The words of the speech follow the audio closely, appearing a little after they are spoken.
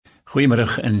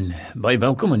Goeiemiddag en baie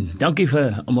welkom en dankie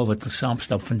vir almal wat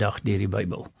saamstap vandag deur die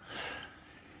Bybel.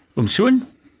 Oom Soon,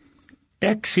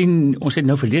 ek sien, ons het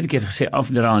nou verlede keer gesê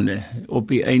afdraande op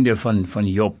die einde van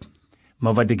Job,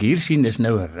 maar wat ek hier sien is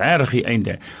nou regtig die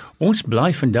einde. Ons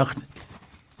blaai vandag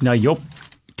na Job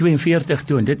 42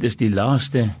 toe en dit is die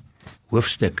laaste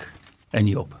hoofstuk in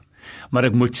Job. Maar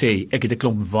ek moet sê, ek het 'n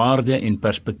klomp waarde en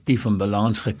perspektief en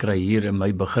balans gekry hier in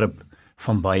my begrip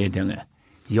van baie dinge.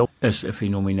 Job is 'n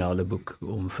fenominale boek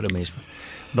om vir 'n mens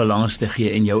balans te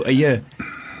gee en jou eie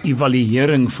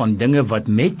evaluering van dinge wat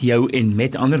met jou en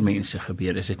met ander mense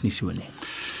gebeur, is dit nie so nie?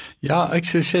 Ja, ek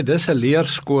sou sê dis 'n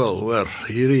leerskool, hoor.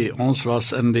 Ons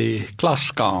was in die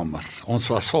klaskamer.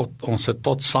 Ons het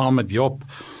tot saam met Job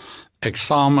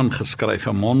eksamen geskryf,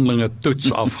 'n mondelinge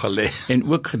toets afgelê en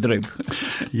ook gedryf.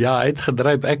 Ja, hy het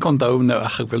gedryf. Ek onthou nou,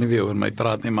 ek wil nie weer oor my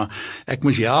praat nie, maar ek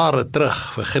moes jare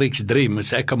terug vir Grieks 3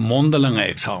 moes ek 'n mondelinge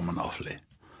eksamen aflê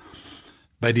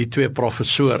by die 2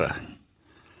 professore.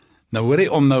 Nou hoor jy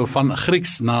om nou van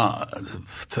Grieks na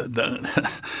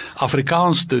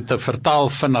Afrikaans toe te vertaal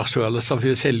vinnig so. Hulle sal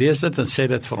vir jou sê, lees dit en sê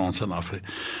dit vir ons in Afrika.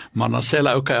 Maar dan sê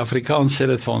hulle, okay, Afrikaans sê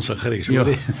dit vir ons in Grieks, hoor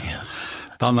jy? Ja.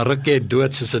 Dan ruk jy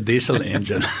dood soos 'n diesel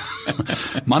engine.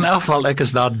 Maar in elk geval, ek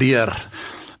is daar deur.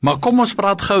 Maar kom ons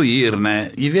praat gou hier,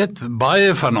 né? Jy weet,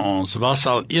 baie van ons was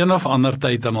al een of ander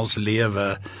tyd in ons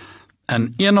lewe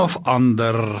in een of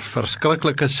ander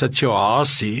verskriklike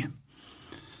situasie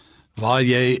waar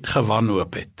jy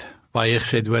gewanhoop het, waar jy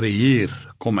gesê het, hoor, hier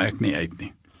kom ek nie uit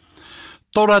nie.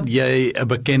 Totdat jy 'n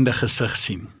bekende gesig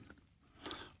sien.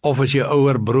 Of as jou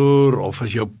ouer broer, of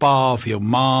as jou pa, of jou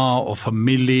ma, of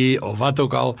familie, of wat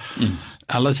ook al.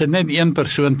 Al is dit net een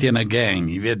persoon teen 'n gang,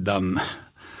 jy weet, dan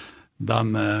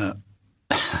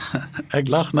ek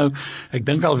lag nou, ek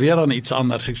dink alweer aan iets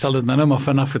anders, ek sal dit nou maar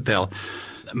vinnig vertel.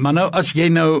 Maar nou, as jy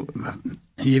nou,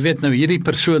 jy weet nou, hierdie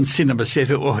persoon sien en besef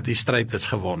jy, die stryd is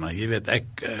gewonne, jy weet,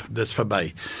 dit is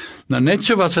verby. Nou net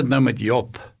so was dit nou met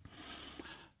Job.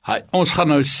 Ons gaan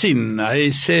nou sien, hy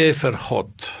sê vir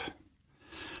God,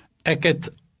 ek het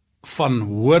van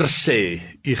hoor sê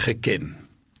u geken,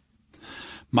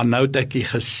 maar nou het ek u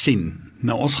gesien.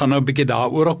 Nou ons gaan nou 'n bietjie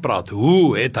daaroor ook praat.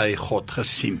 Hoe het hy God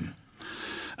gesien?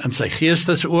 In sy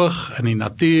geestesoog, in die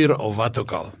natuur of wat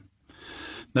ook al.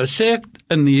 Nou sê ek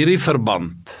in hierdie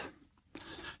verband,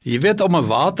 jy weet, om 'n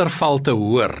waterval te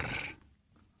hoor,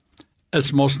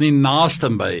 is mos nie naaste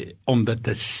by om dit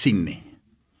te sien nie.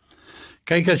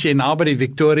 Kyk, as jy na by die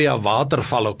Victoria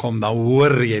watervalle kom, dan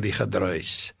hoor jy die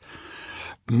gedruis.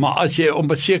 Maar as jy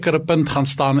op 'n sekere punt gaan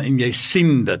staan en jy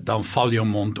sien dit, dan val jou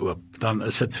mond oop. Dan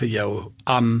is dit vir jou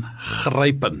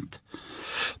aangrypend.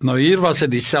 Nou hier was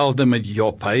dit dieselfde met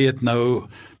Job. Hy het nou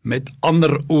met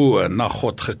ander oë na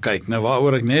God gekyk. Nou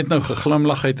waaroor ek net nou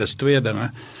geglimlag het, is 2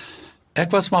 dinge.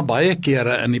 Ek was maar baie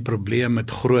kere in die probleem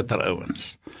met groter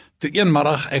ouens. Toe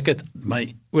eenmiddag, ek het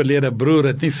my oorlede broer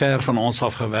het nie ver van ons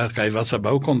af gewerk, hy was 'n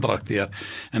boukontrakteur,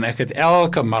 en ek het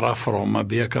elke middag vir hom 'n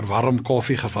beker warm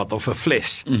koffie gevat, of 'n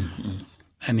fles.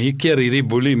 En hier keer hierdie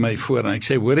boelie my voor, en ek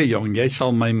sê, hoor jong, jy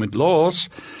sal my moet los,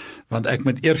 want ek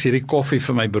moet eers hierdie koffie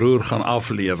vir my broer gaan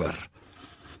aflewer.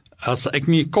 As ek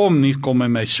nie kom hy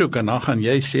my soek, en dan gaan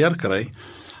jy seer kry,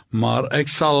 maar ek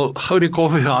sal gou die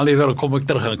koffie aanlewer, kom ek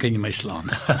terug en kan jy my slaan.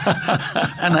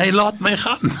 En hy laat my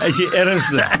gaan. Is jy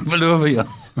ernstig? Ek beloof jou.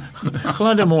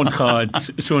 Gladde mond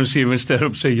gehad, Soon Zevenster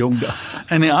op sy jong dag.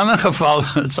 In 'n ander geval,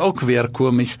 het is ook weer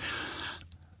komies.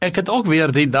 Ek het ook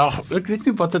weer die dag, ek weet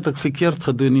nie wat het ek verkeerd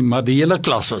gedoen nie, maar die hele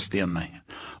klas was teen my.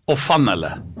 Of van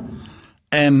hulle.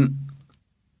 En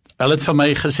hulle het vir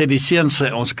my gesê, die seuns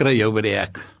sê, ons kry jou by die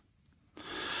hek.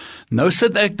 Nou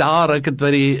sit ek daar, ek het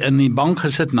in die bank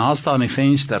gesit naast aan die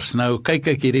vensters. Nou kyk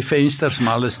ek hierdie vensters,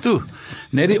 maar alles toe.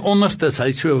 Net die onderstes,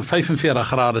 hy so 45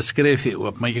 grade skryf hy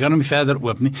oop, maar jy kan hom nie verder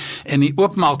oop nie. En die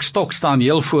oopmaakstok staan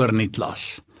heel voor in die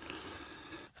klas.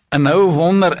 En nou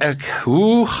wonder ek,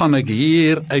 hoe gaan ek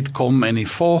hier uitkom, en die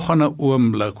volgende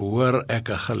oomblik hoor ek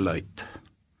 'n geluid.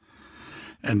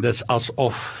 En dis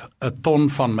asof 'n ton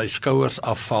van my skouers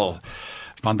afval.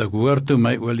 Want ek hoor toe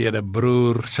my oorlede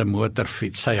broer se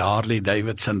motorfiets, sy Harley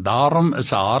Davidson. Daarom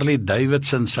is 'n Harley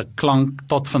Davidson se klank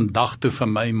tot vandag toe vir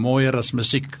my mooier as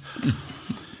musiek.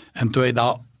 En toe hy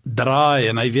daar draai,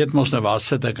 en hy weet mos nou waar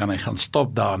sit ek, en hy gaan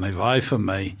stop daar, en hy waai vir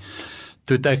my.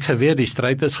 Toe het ek geweet, die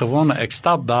stryd is gewonnen. Ek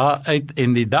stap daar uit,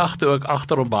 en die dag toe ek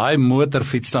agter op daai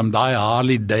motorfiets staan, daai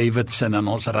Harley Davidson, en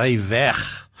ons ry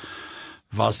weg,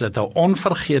 was dit 'n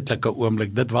onvergeetlike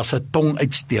oomblik. Dit was 'n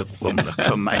tonguitsteek oomblik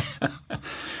vir my.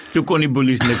 Toe kon die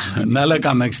boelies niks doen. Hulle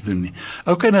kan niks doen nie.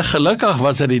 Okay, nou gelukkig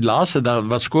was dit die laaste dag,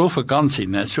 was skoolvakansie,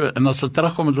 né? So, en as hulle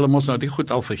terugkom, het hulle mos nou die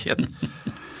goed al vergeet.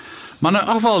 Maar in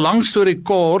 'n geval, lang storie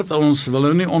kort, ons wil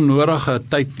nou nie onnodige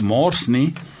tyd mors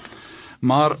nie,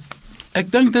 maar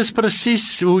ek dink dis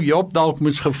presies hoe Job dalk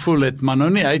moes gevoel het, maar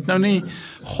hy het nou nie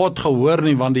God gehoor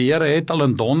nie, want die Here het al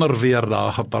in donderweer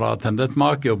daar gepraat, en dit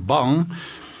maak jou bang,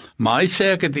 maar hy sê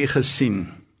ek het u gesien.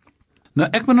 Nou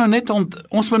ons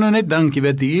moet nou net dink, jy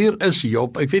weet, hier is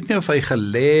Job, ek weet nie of hy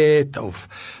gelê het of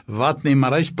wat nie,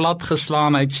 maar hy's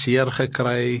platgeslaan, hy het seer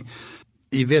gekry,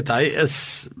 jy weet, hy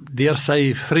is deur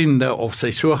sy vriende of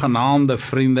sy sogenaamde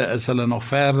vriende is hulle nog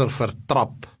verder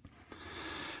vertrap.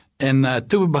 En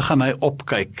toe begin hy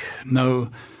opkyk. Nou,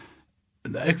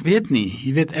 ek weet nie,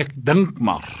 jy weet, ek dink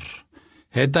maar,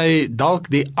 het hy dalk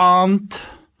die aand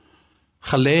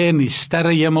gelê in die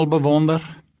sterrehemel bewonder?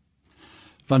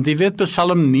 Want jy weet,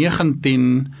 Psalm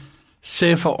 19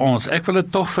 sê vir ons, ek wil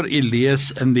dit tog vir u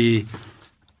lees in die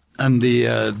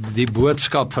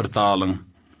boodskapvertaling.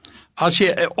 As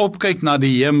jy opkyk na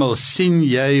die hemel, sien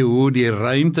jy hoe die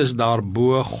ruimtes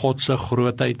daarbo God se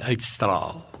grootheid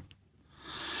uitstraal.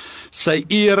 Sy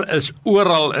eer is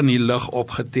oral in die lug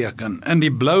opgeteken. In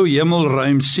die blou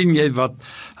hemelruim sien jy wat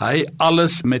hy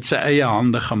alles met sy eie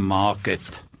hande gemaak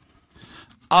het.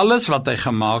 Alles wat hy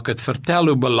gemaak het, vertel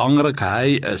hoe belangrik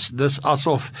hy is. Dis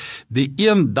asof die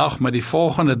een dag met die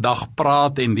volgende dag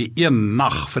praat en die een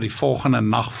nag vir die volgende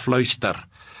nag fluister.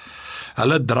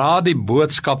 Hulle dra die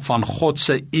boodskap van God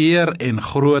se eer en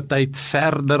grootheid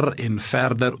verder en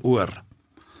verder oor.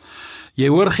 Jy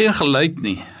hoor geen geluid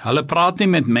nie, hulle praat nie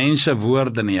met mense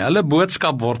woorde nie, hulle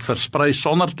boodskap word versprei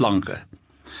sonder klanke.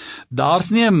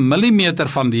 Daar's nie 'n millimeter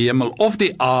van die hemel of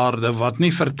die aarde wat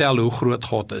nie vertel hoe groot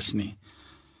God is nie.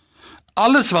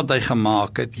 Alles wat hy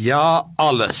gemaak het, ja,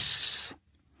 alles,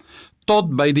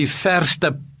 tot by die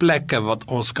verste plekke wat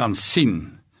ons kan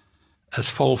sien, is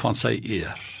vol van sy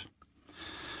eer.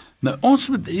 Nou ons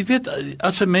moet, jy weet,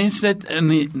 as 'n mens net in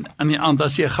die aand,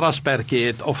 as jy 'n grasperkie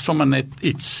het, of sommer net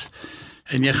iets,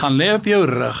 en jy gaan lê op jou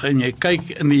rug, en jy kyk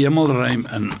in die hemelruim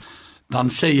in, dan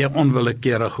sê jy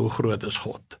onwillekeurig hoe groot is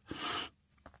God.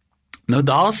 Nou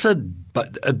daar's 'n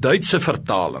Duitse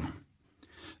vertaling.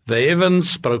 The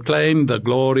heavens proclaim the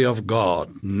glory of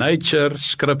God, nature,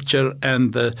 scripture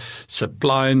and the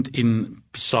suppliant in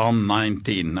Psalm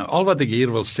 19. Nou al wat ek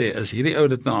hier wil sê is, hierdie ou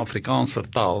dit in Afrikaans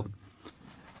vertaal,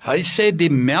 hy sê die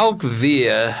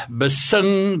melkwee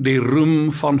besing die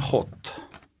roem van God.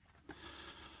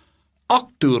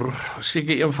 Arctur,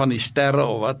 seker een van die sterre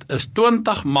of wat, is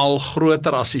 20 mal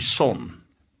groter as die son.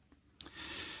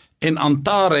 En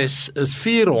Antares is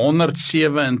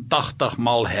 487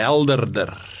 mal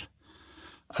helderder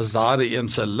as daardie een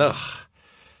se lig.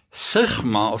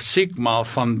 Sigma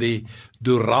van die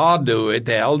Dorado het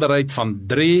 'n helderheid van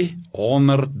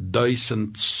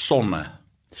 300.000 sonne.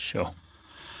 Sjoe.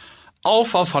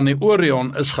 Alpha van die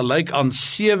Orion is gelyk aan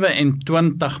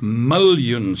 27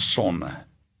 miljoen sonne.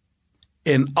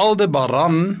 En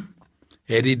Aldebaran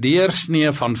het die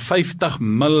deursnee van 50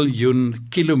 miljoen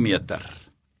kilometer.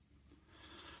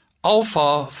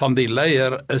 Alpha van die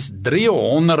leier is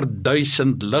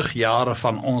 300.000 ligjare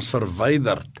van ons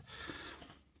verwyderd,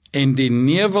 en die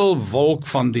nevelwolk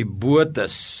van die boot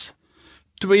is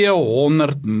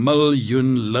 200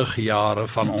 miljoen ligjare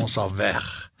van ons af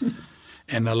weg,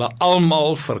 en hulle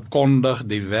almal verkondig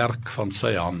die werk van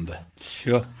sy hande.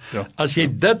 Sure. As jy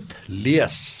dit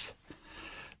lees,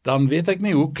 dan weet ek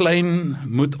nie hoe klein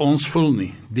moet ons voel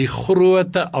nie. Die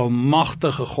groote,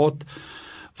 almagtige God,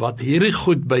 wat hierdie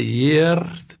goed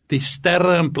beheer, die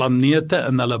sterre en planete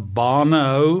in hulle bane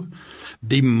hou,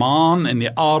 die maan en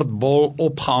die aardbol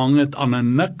opgehang het aan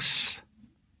 'n niks.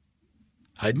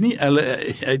 Hy het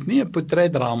nie 'n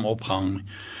portretraam opgehang nie.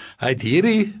 Hy het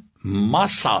hierdie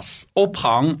massas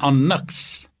opgehang aan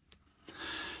niks.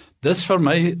 Dis vir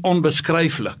my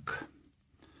onbeskryflik.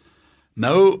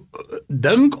 Nou,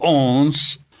 dink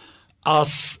ons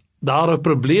as daar 'n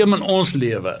probleem in ons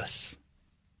lewe is.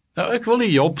 Nou, ek wil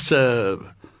nie Job se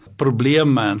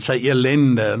probleme en sy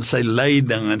ellende en sy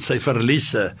lyding en sy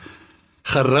verliese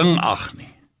gering ag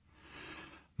nie.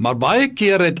 Maar baie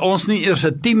keer het ons nie eers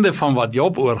 'n tiende van wat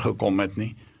Job oorgekom het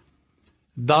nie.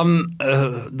 Dan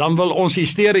wil ons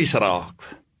hysteries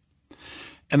raak.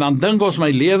 En dan dink ons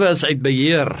my lewe is uit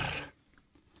beheer.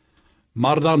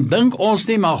 Maar dan dink ons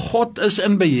nie, maar God is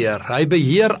in beheer. Hy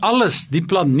beheer alles, die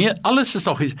planeet, alles is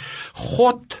nog iets.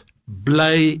 God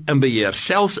bly in beheer,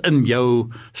 selfs in jou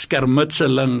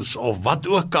skermutselings of wat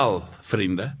ook al,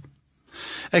 vriende.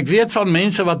 Ek weet van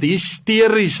mense wat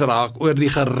hysteries raak oor die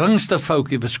geringste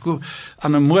foutjie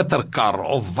aan 'n motorkar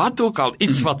of wat ook al,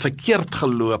 iets wat verkeerd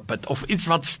geloop het of iets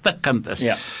wat stikkend is.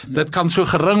 Ja. Dit kan so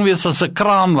gering wees as 'n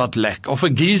kraan wat lek of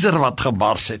 'n geyser wat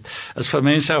gebars het. Is vir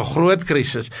mense 'n groot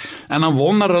krisis. En dan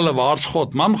wonder hulle, waar's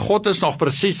God? Man, God is nog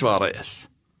presies waar hy is.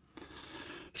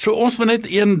 So ons moet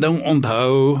net een ding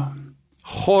onthou,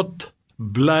 God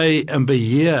bly in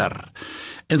beheer.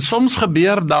 En soms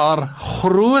gebeur daar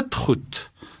groot goed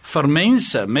vir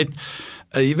mense met,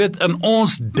 jy weet, in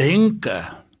ons denke.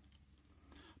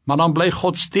 Maar dan bly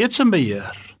God steeds in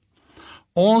beheer.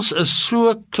 Ons is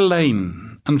so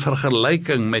klein in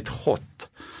vergelyking met God.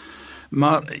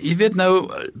 Maar jy weet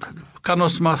nou, kan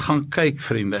ons maar gaan kyk,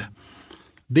 vriende.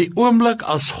 Die oomblik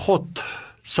as God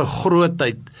se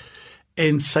grootheid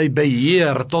en sy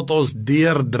beheer tot ons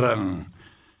deurdring,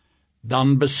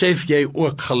 dan besef jy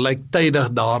ook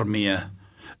gelyktydig daarmee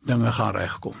dinge gaan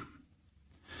regkom.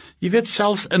 Jy weet,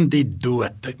 selfs in die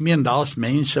dood, ek meen daar's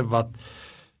mense wat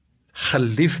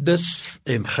geliefdes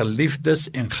en geliefdes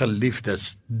en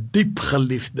geliefdes, diep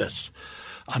geliefdes,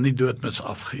 aan die dood mis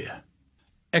afgee.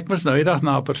 Ek moes nou eendag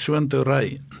na 'n persoon toe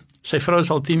ry. Sy vrou is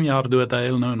al 10 jaar dood, hy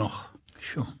huil nou nog.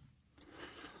 Sjoe.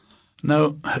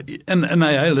 Nou, en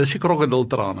hy huil, is die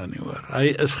krokodiltrane nie hoor.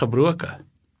 Hy is gebroke.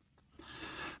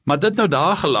 Maar dit nou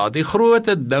daar gelaat, die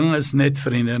grote ding is net,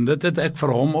 vriende, en dit het ek vir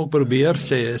hom ook probeer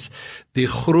sê, is, die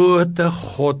grote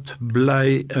God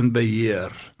bly in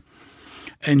beheer.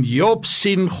 En Job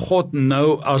sien God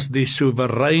nou as die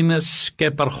soewereine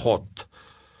skepper God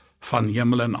van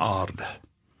hemel en aarde.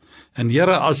 En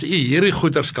Here, as U hierdie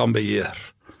goeders kan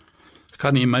beheer,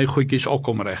 kan U my goedjies ook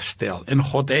kom regstel. En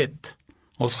God het.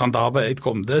 Ons gaan daarby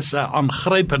uitkom. Dis 'n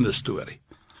aangrypende storie.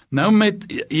 Nou met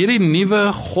hierdie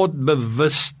nuwe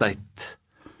Godbewustheid,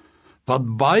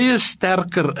 wat baie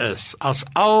sterker is as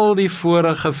al die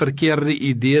vorige verkeerde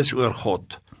idees oor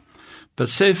God,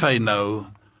 besef hy nou,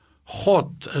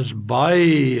 God is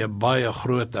baie, baie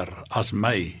groter as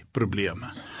my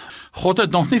probleme. God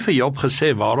het nog nie vir Job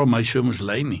gesê waarom hy so moes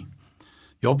ly nie.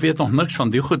 Job weet nog niks van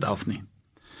die goed af nie.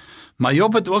 Maar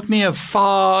Job het ook nie 'n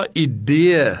vae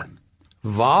idee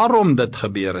waarom dit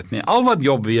gebeur het nie. Al wat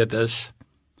Job weet is,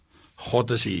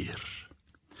 God is hier.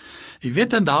 Jy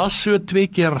weet, en daar is so 2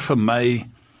 keer vir my,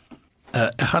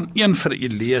 ek gaan een vir u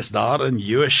lees, daar in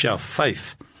Josua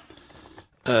 5.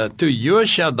 Toe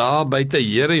Josua daar buite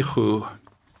Jerigo,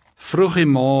 vroeg die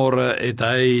môre het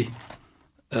hy,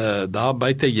 daar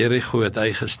buite Jerigo het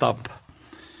hy gestap.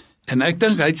 En ek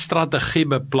dink hy het strategie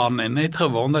beplan en net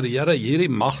gewonder, Here, hierdie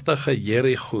magtige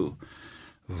Jerigo,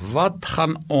 wat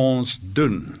gaan ons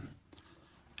doen?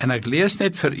 En ek lees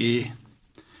net vir u,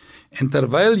 en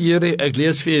terwyl ek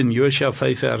lees vir in Josua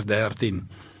 5 vers 13,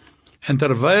 en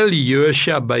terwyl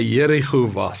Josua by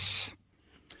Jerigo was,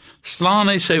 slaan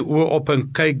hy sy oë op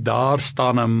en kyk, daar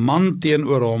staan 'n man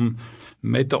teenoor hom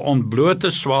met 'n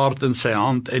ontblote swaard in sy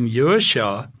hand, en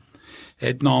Josua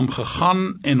het na hom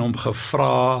gegaan en hom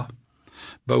gevra,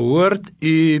 behoort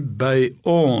u by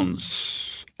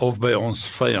ons of by ons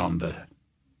vyande?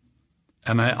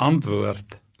 En hy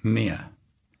antwoord, nee,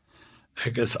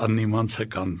 ek is aan niemand se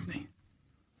kant nie.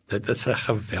 Dit is 'n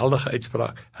geweldige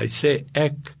uitspraak. Hy sê,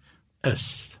 ek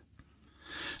is.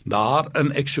 Daar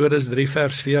in Exodus 3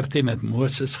 vers 14 het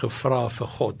Moses gevra vir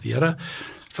God, Here,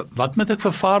 wat moet ek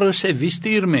vir Farao sê, wie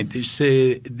stuur met? Hy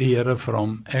sê die Here vir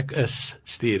hom, ek is,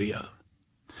 stuur jou.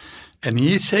 En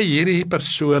hier sê hierdie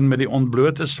persoon met die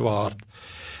ontblote swaard,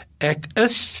 ek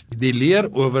is die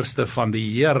leerowerste van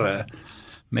die Here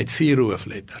met 4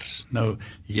 hoofletters. Nou,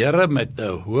 Here met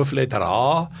 'n hoofletter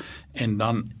H en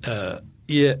dan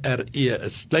ERE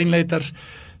is kleinletters.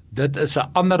 Dit is 'n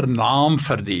ander naam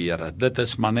vir die Here. Dit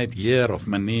is maar net Heer of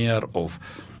meneer of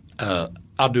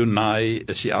Adonai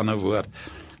is die ander woord.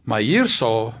 Maar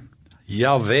hierso,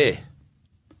 Jahwe,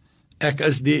 ek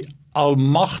is die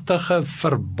almagtige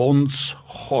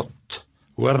verbondsgod.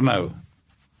 Hoor nou,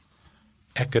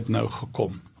 ek het nou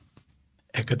gekom.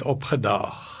 Ek het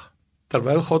opgedaag.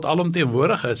 Terwyl God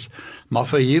alomteenwoordig is, maar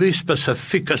vir hierdie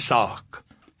spesifieke saak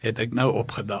het ek nou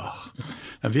opgedaag.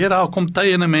 En weer daar kom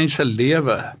tye in 'n mens se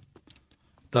lewe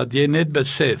dat jy net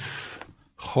besef,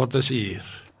 God is hier.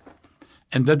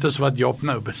 En dit is wat Job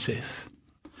nou besef.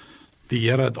 Die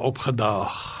Here het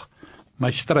opgedaag.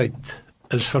 My stryd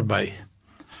is verby.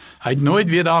 Hy het nooit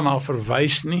weer daarna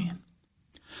verwys nie.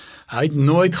 Hy het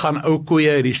nooit gaan ou koeie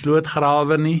uit die sloot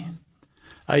grawe nie.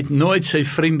 Hy het nooit sy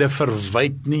vriende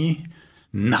verwyd nie.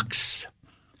 Niks.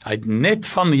 Hy het net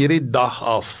van hierdie dag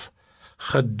af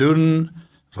gedoen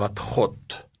wat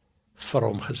God vir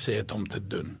hom gesê het om te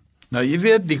doen. Nou jy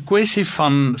weet, die kwessie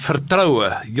van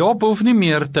vertroue, Job hoef nie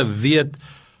meer te weet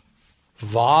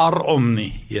waarom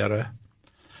nie, Here?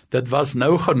 Dit was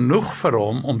nou genoeg vir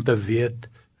hom om te weet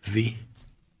wie.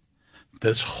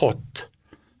 Dis God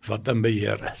wat in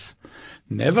beheer is.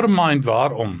 Never mind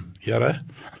waarom, Here.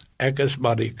 Ek is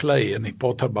maar die klei in die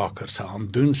potterbakker se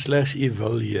hand. Doen slegs U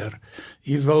wil, Heer.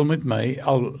 U wil met my,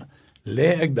 al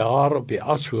lê ek daar op die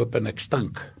ashoop en ek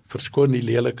stink. Verskoon die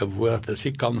lelike woord, dis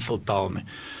nie kanseltaal nie.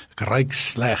 Ek ruik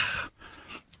sleg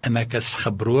en ek is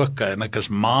gebroke en ek is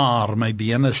maar, my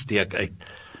bene steek uit.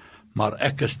 Maar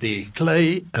ek is die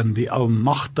klei in die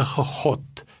almagtige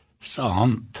God se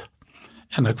hand.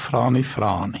 En ek vra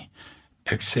nie.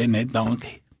 Ek sê net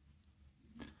dankie.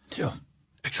 Ja,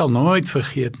 ek sal nooit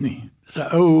vergeet nie. Dis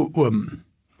 'n ou oom.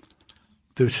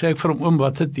 Toe sê ek vir hom, oom,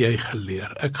 wat het jy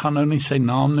geleer? Ek gaan nou nie sy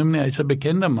naam noem nie, hy's 'n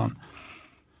bekende man.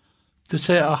 Toe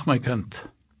sê hy, ag my kind,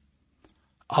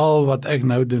 al wat ek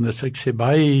nou doen is, ek sê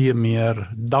baie meer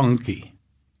dankie,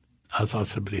 as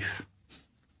asseblief.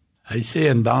 Hy sê,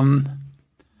 en dan,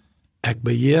 ek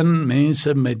beheer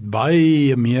mense met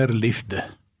baie meer liefde,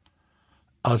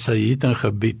 as hy het in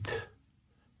gebied,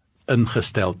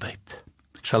 ingesteldheid.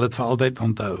 Ek sal dit vir altyd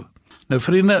onthou. Nou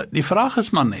vriende, die vraag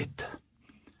is maar net,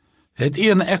 het u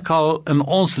en ek al in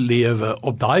ons lewe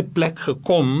op daai plek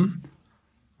gekom,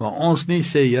 waar ons nie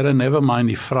sê, Here, never mind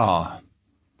die vraag,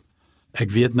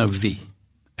 ek weet nou wie,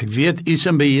 ek weet u is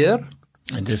in beheer,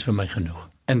 En dis vir my genoeg.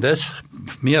 En dis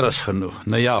meer as genoeg.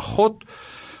 Nou ja, God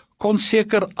kon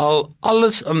seker al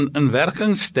alles in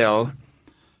werking stel,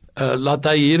 laat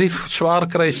hy hierdie swaar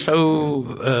kry sou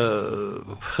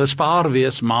gespaar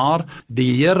wees, maar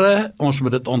die Here, ons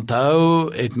moet dit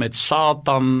onthou, het met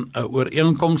Satan 'n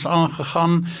ooreenkoms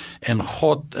aangegaan, en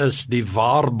God is die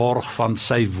waarborg van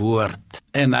sy woord.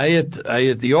 En hy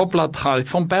het Job laat gaan, hy het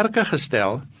van perke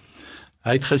gestel,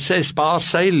 hy het gesê, spaar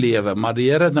sy lewe, maar die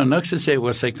Here het nou niks gesê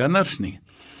oor sy kinders nie.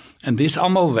 En dis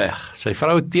almal weg, sy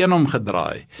vrou het teen hom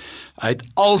gedraai, hy het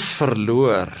als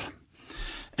verloor.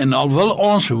 En al wil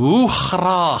ons hoe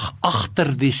graag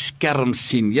agter die skerm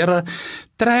sien, Here,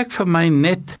 trek vir my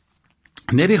net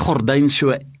die gordyn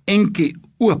so entjie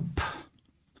oop.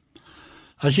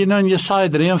 As jy nou in Jesaja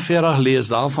 43 lees,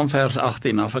 daar van vers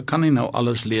 18 af, ek kan nie nou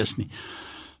alles lees nie,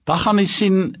 dan gaan jy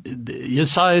sien,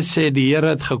 Jesaja sê, die Here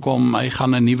het gekom, hy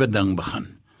gaan 'n nuwe ding begin.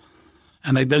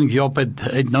 En ek dink Job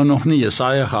het nou nog nie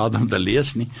Jesaja gehad om te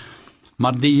lees nie,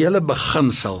 maar die hele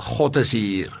beginsel, God is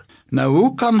hier. Nou,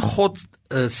 hoe kan God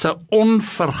se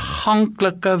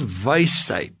onverganklike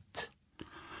wysheid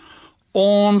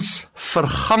ons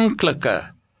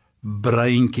verganklike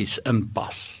breintjies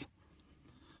inpas?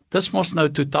 Dis mos nou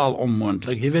totaal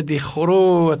onmoontlik. Jy weet, die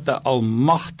grootte,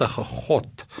 almagtige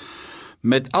God,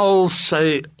 met al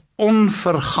sy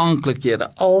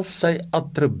onverganklikhede, al sy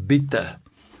attribute,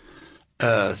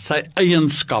 sy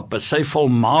eienskappe, sy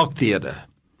volmaaktheden.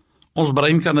 Ons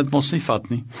brein kan dit mos nie vat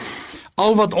nie.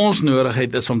 Al wat ons nodig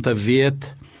het is om te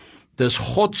weet, dis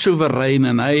God soewerein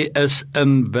en hy is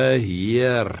in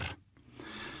beheer.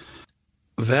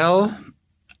 Wel,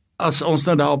 as ons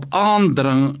nou daarop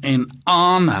aandring en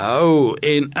aanhou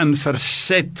en in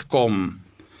verset kom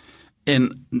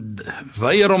en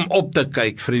weier om op te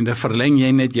kyk, vriende, verleng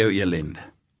jy net jou elende.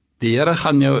 Die Here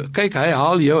gaan jou, kyk, hy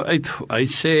haal jou uit, hy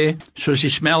sê, soos die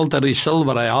smelter die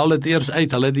silwer, hy haal dit eers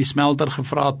uit, hulle het die smelter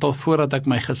gevra, tot voordat ek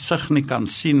my gesig nie kan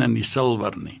sien in die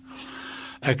silwer nie.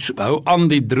 Ek hou aan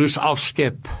die droes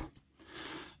afskep,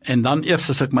 en dan eers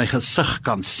as ek my gesig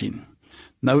kan sien.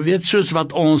 Nou weet, soos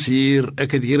wat ons hier,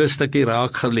 ek het hier 'n stukkie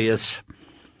raak gelees,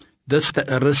 dis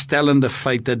geruststellende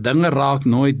feite, dinge raak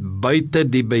nooit buite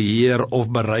die beheer of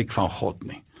bereik van God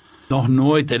nie. Nog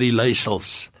nooit het die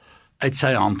leisels uit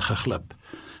sy hand geglip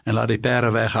en laat die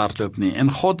perde weghardloop nie. En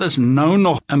God is nou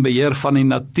nog in beheer van die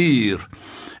natuur.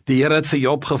 Die Here het vir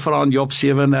Job gevra in Job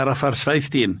 37 vers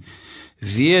 15,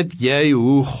 weet jy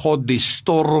hoe God die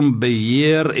storm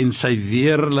beheer en sy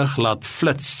weerlig laat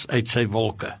flits uit sy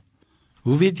wolke?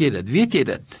 Hoe weet jy dit? Weet jy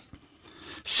dit?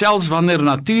 Selfs wanneer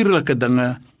natuurlike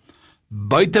dinge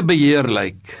buite beheer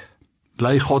lyk,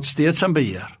 bly God steeds in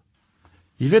beheer.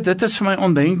 Jy weet, dit is vir my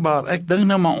ondenkbaar. Ek dink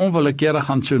nou maar onwillekeurig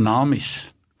aan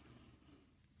tsunamies.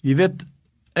 Jy weet,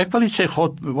 ek wil nie sê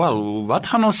God, wel, wat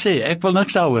gaan ons sê? Ek wil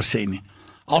niks daaroor sê nie.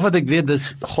 Al wat ek weet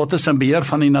is, God is in beheer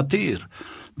van die natuur.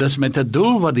 Dis met 'n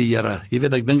doel wat die Here, jy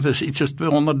weet, ek dink dis iets soos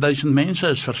 200,000 mense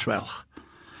is verswelg.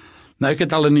 Nou, ek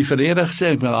het al in die verlede gesê,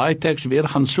 ek wil daai teks weer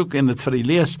gaan soek en dit vir u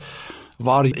lees,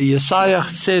 waar Jesaja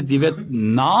gesê het, jy weet,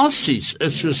 nasies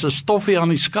is soos 'n stoffie aan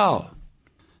die skaal.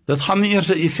 Dit gaan nie eers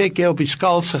 'n effek hê op die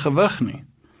skaal se gewig nie,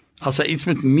 as hy iets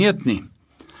met meet nie.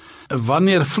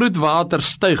 Wanneer vloedwater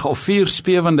styg of 4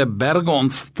 spewende berge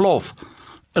ontplof,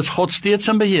 is God steeds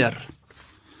in beheer.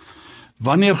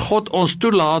 Wanneer God ons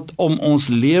toelaat om ons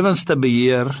lewens te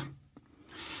beheer,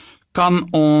 kan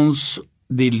ons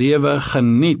die lewe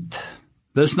geniet.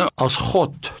 Dis nou as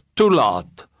God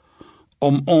toelaat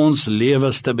om ons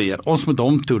lewens te beheer. Ons moet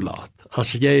hom toelaat.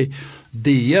 As jy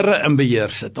die Here in beheer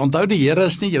sit, onthou die Here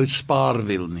is nie jou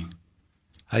spaarwiel nie.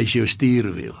 Hy is jou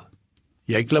stuurwiel.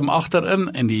 Jy klim agterin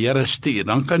en die Here stuur,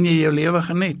 dan kan jy jou lewe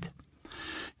geniet.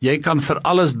 Jy kan vir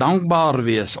alles dankbaar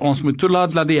wees. Ons moet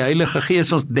toelaat dat die Heilige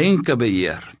Gees ons denke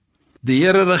beheer. Die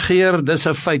Here regeer, dis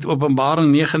 'n feit.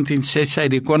 Openbaring 19 sê hy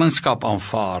die koningskap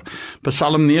aanvaar.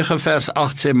 Psalm 9 vers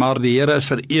 8 sê maar die Here is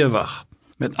vir ewig.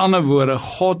 Met ander woorde,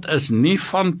 God is nie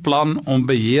van plan om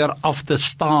beheer af te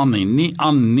staan nie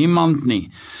aan niemand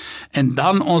nie. En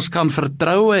dan ons kan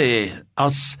vertroue hê,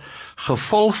 as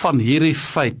gevolg van hierdie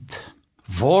feit,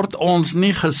 word ons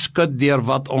nie geskud deur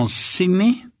wat ons sien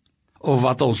nie, of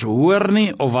wat ons hoor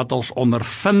nie, of wat ons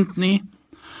ondervind nie.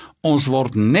 Ons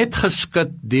word net geskud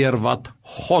deur wat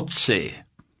God sê,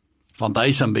 want hy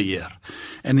is in beheer.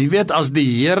 En jy weet, as die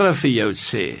Here vir jou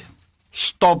sê,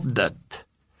 stop dit,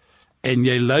 en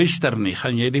jy luister nie,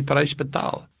 gaan jy die prys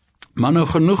betaal. Maar nou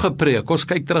genoeg gepreek, ons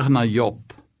kyk terug na Job.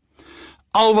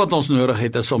 Al wat ons nodig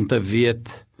het is om te weet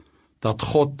dat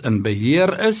God in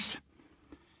beheer is.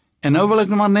 En nou wil ek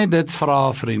maar net dit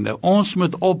vra, vriende, ons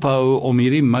moet ophou om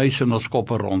hierdie muis in ons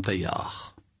koppe rond te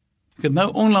jaag. Ek het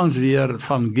nou onlangs weer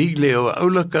van Giglio, 'n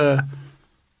oulike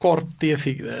kort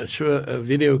TV, so 'n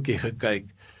videoetjie gekyk,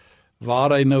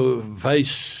 waar hy nou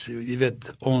wys, jy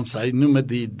weet, hy noem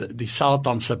dit die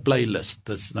Satan se playlist.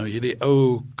 Dis nou hierdie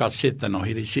ou kassette, nou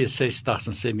hierdie C60s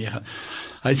en C9.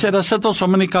 Hy sê, dan sit ons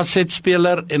om in die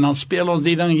kasetspeler en dan speel ons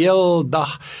die ding heel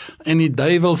dag en die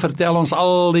duiwel vertel ons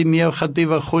al die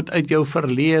negatiewe goed uit jou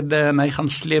verlede en hy gaan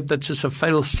sleep dit soos 'n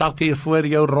vuil sak hier voor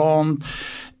jou rond.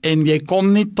 En jy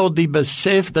kom nie tot die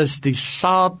besef, dis die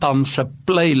Satan se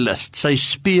playlist, sy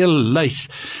speellys,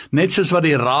 net soos wat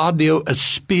die radio 'n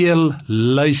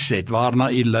speellys het, waarna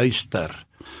jy luister.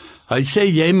 Hy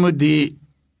sê, jy moet die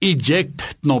eject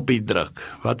knoppie druk,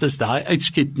 wat is daai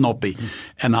uitskiet knoppie,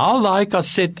 en haal daai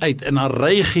kaset uit, en dan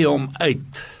ryg jy hom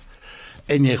uit,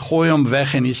 en jy gooi hom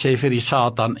weg, en jy sê vir die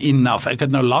Satan, enough, ek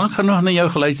het nou lank genoeg na jou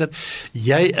geluister,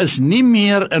 jy is nie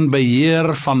meer in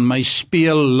beheer van my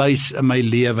speellys in my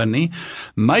lewe nie,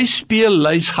 my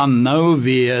speellys gaan nou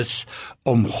wees,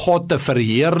 om God te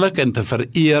verheerlik en te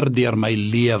vereer deur my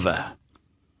lewe,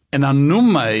 en dan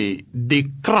noem hy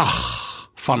die krag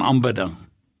van aanbidding,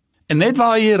 en net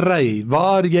waar jy ry,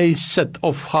 waar jy sit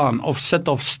of gaan, of sit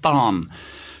of staan,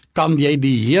 kan jy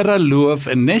die Here loof,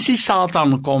 en nes die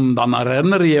Satan kom, dan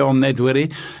herinner jy hom net, hoorie,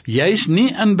 jy's nie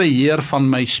in beheer van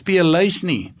my speellys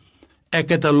nie, ek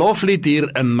het 'n loflied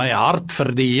hier in my hart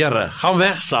vir die Here, gaan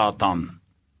weg Satan.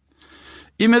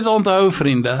 Jy moet onthou,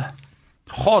 vriende,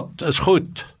 God is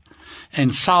goed, en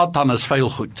Satan is vuil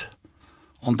goed,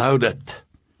 onthou dit.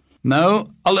 Nou,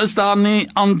 al is daar nie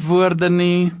antwoorde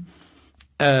nie,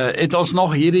 het ons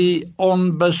nog hierdie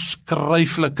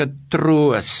onbeskryflike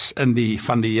troos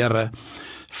van die Here.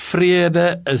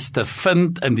 Vrede is te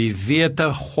vind in die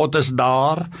wete God is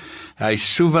daar, hy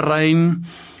is soewerein,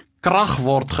 krag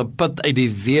word geput uit die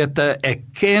wete, ek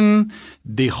ken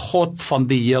die God van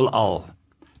die heelal.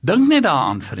 Dink net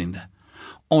daaraan, vriende,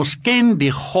 ons ken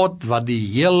die God wat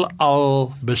die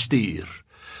heelal bestuur,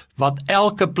 wat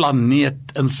elke planeet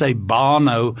in sy baan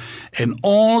hou, en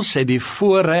ons het die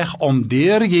voorreg om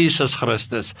deur Jesus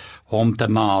Christus hom te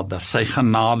nader, sy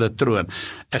genade troon.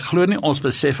 Ek glo nie ons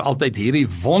besef altyd hierdie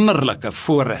wonderlike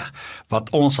voorreg wat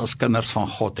ons as kinders van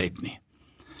God het nie.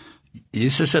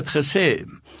 Jesus het gesê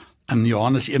in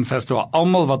Johannes 1 vers 2,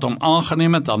 almal wat hom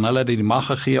aangeneem het, aan hulle die mag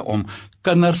gegee om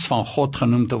kinders van God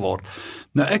genoem te word.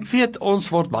 Nou ek weet ons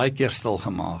word baie keer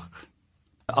stilgemaak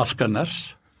as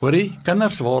kinders. Hoorie,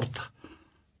 kinders word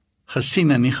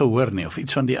gesien en nie gehoor nie, of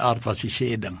iets van die aard was die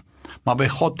sê ding. Maar by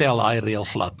God tel hy reël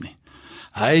glad nie.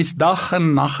 Hy is dag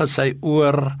en nag is sy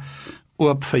oor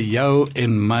oop vir jou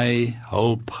en my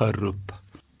hulp geroep.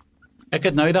 Ek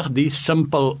het noudag die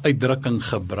simpel uitdrukking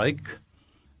gebruik,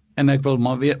 en ek wil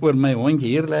maar weer oor my hondjie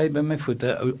hier lê by my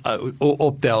voete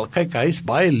optel. Kyk, hy is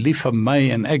baie lief vir my,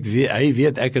 en hy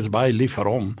weet ek is baie lief vir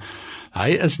hom.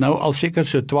 Hy is nou al seker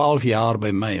so 12 jaar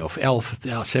by my, of 11,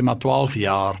 ja, sê maar 12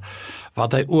 jaar,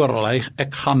 wat hy oral,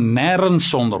 ek gaan nêrens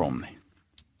sonder hom nie.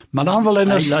 Maar dan wil hy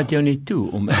laat jou nie toe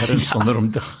om nêrens sonder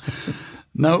hom te gaan.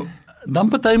 Nou, dan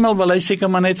partymal wil hy seker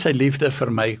maar net sy liefde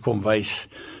vir my kom wys,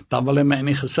 dan wil hy my in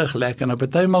die gesig lekker, en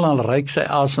partymal dan ruik sy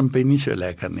asempie nie so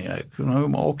lekker nie, ek nou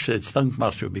maar ook sê, het stink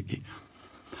maar so bietjie.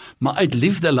 Maar uit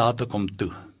liefde laat ek hom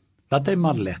toe, laat hy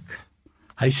maar lek,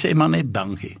 hy sê maar net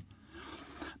dankie.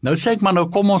 Nou sê ek maar, nou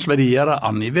kom ons by die Here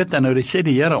aan, jy weet, en nou sê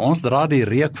die Here, ons dra die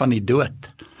reuk van die dood.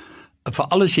 Vir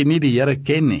alles jy nie die Here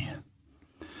ken nie.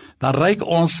 Dan ryk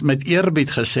ons met eerbied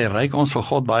gesê, ryk ons vir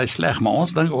God baie sleg, maar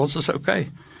ons dink ons is okay.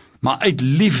 Maar uit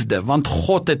liefde, want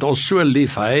God het ons so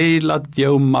lief, hy laat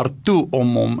jou maar toe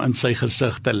om hom in sy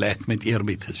gesig te lek, met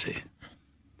eerbied gesê.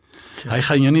 Hy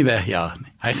gaan jou nie wegjaag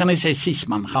nie. Hy gaan nie sê, sies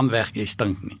man, gaan weg, jy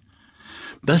stink nie.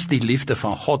 Dis die liefde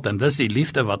van God, en dis die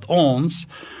liefde wat ons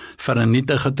vir 'n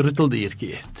nietige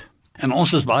troeteldiertjie het. En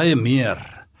ons is baie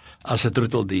meer as 'n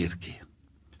troeteldiertjie.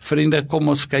 Vriende, kom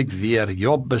ons kyk weer.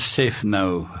 Job besef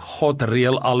nou, God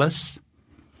reël alles.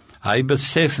 Hy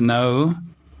besef nou,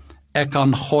 ek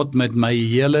kan God met my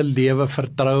hele lewe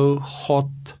vertrou.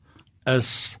 God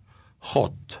is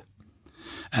God.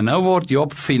 En nou word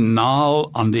Job finaal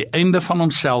aan die einde van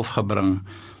homself gebring.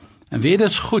 En weet, dit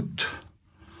is goed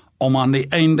om aan die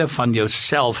einde van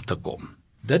jouself te kom.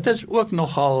 Dit is ook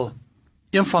nogal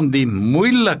een van die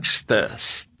moeilikste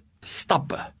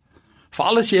stappe,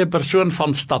 veral as jy 'n persoon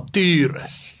van statuur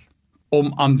is,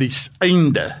 om aan die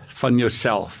einde van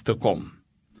jouself te kom.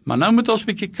 Maar nou moet ons 'n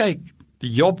bietjie kyk,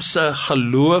 die Job se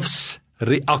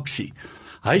geloofsreaksie.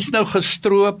 Hy's nou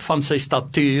gestroop van sy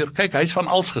statuur, kyk, hy's van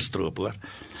alles gestroop hoor.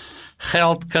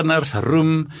 Geld, kinders,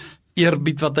 roem,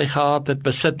 eerbied wat hy gehad het,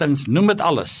 besittings, noem dit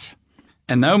alles.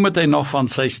 En nou moet hy nog van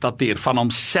sy statuur, van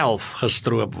homself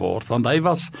gestroop word, want hy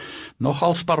was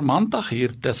nogal sparmantig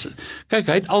hier tussen. Kyk,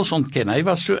 hy het alles ontken, hy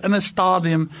was so in 'n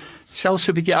stadium, selfs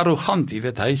so 'n bietjie arrogant, jy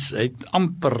weet, hy het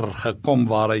amper gekom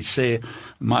waar hy sê,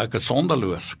 maar ek is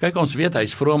sondeloos. Kyk, ons weet, hy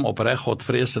is vroom, opreg,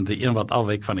 Godvreesend, die een wat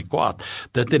afwyk van die kwaad.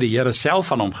 Dit het die Here self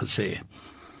van hom gesê.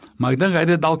 Maar ek dink hy het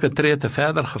dit dalk 'n tree te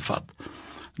verder gevat.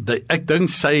 Ek dink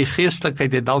sy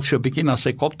geestelikheid het dalk so 'n bietjie na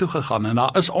sy kop toe gegaan, en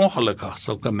daar is ongelukkig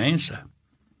sulke mense.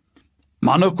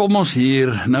 Maar nou kom ons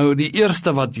hier, nou die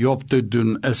eerste wat Job toe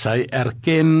doen, is hy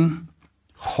erken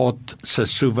God se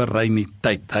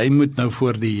soewereiniteit. Hy moet nou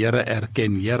voor die Here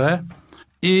erken, Here,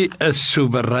 U is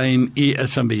soewerein, U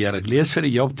is in beheer. Ek lees vir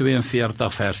die Job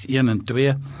 42 vers 1 en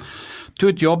 2. Toe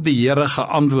het Job die Here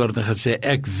geantwoord en gesê,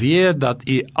 ek weet dat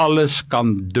U alles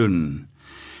kan doen,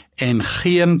 en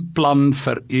geen plan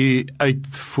vir U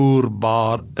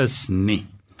uitvoerbaar is nie.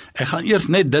 Ek gaan eers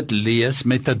net dit lees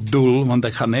met 'n doel, want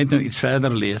ek gaan net nou iets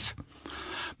verder lees.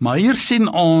 Maar hier sien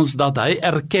ons dat hy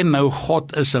erken nou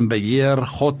God is in beheer,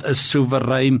 God is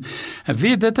soewerein. En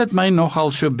weet, dit het my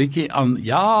nogal so bietjie aan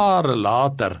jare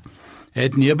later,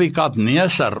 het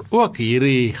Nebukadneser ook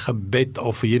hierdie gebed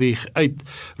of hierdie uit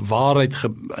waarheid,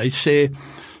 hy sê,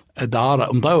 daar,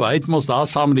 onthou, hy het mos daar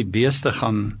saam met die beeste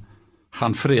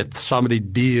gaan vreet, saam met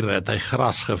die diere het hy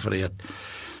gras gevreet.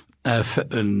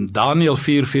 In Daniël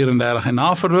 4:34, en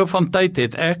na verloop van tyd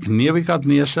het ek,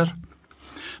 Nebukadneser,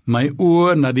 my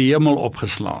oë na die hemel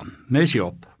opgeslaan, nes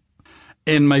Job,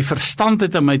 en my verstand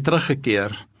het in my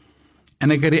teruggekeer,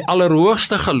 en ek het die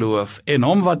Allerhoogste geloof, en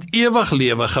hom wat ewig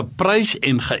lewe geprys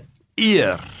en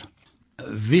geëer,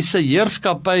 wie se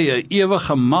heerskappy 'n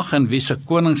ewige mag en wie se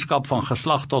koningskap van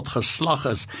geslag tot geslag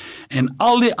is, en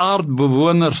al die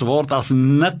aardbewoners word as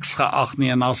niks geag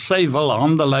nie, en as sy wil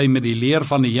handel hy met die leer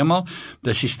van die hemel,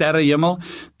 dis die sterrehemel,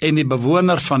 en die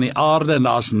bewoners van die aarde, en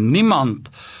daar's niemand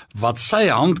wat sy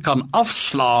hand kan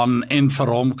afslaan en vir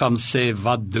hom kan sê,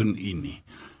 wat doen u nie.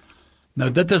 Nou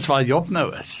dit is waar Job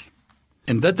nou is.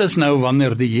 En dit is nou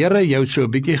wanneer die Here jou so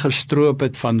 'n bietjie gestroop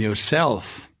het van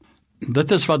jouself.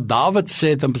 Dit is wat Dawid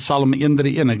sê in Psalm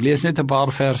 131, ek lees net 'n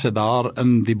paar verse daar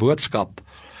in die boodskap.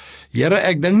 Here,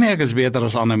 ek dink nie ek is beter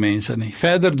as ander mense nie.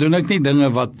 Verder doen ek nie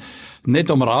dinge wat net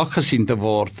om raak gesien te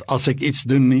word as ek iets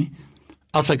doen nie.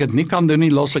 As ek dit nie kan doen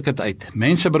nie, los ek dit uit.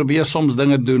 Mense probeer soms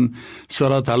dinge doen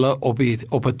sodat hulle op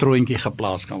 'n troontjie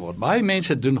geplaas kan word. Baie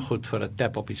mense doen goed vir 'n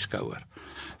tap op die skouer.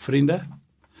 Vriende,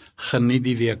 geniet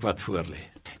die week wat voorlê.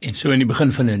 En so in die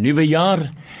begin van 'n nuwe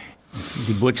jaar,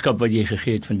 die boodskap wat jy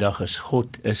gegee het vandag is,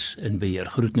 God is in beheer.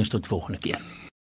 Groetnis tot volgende keer.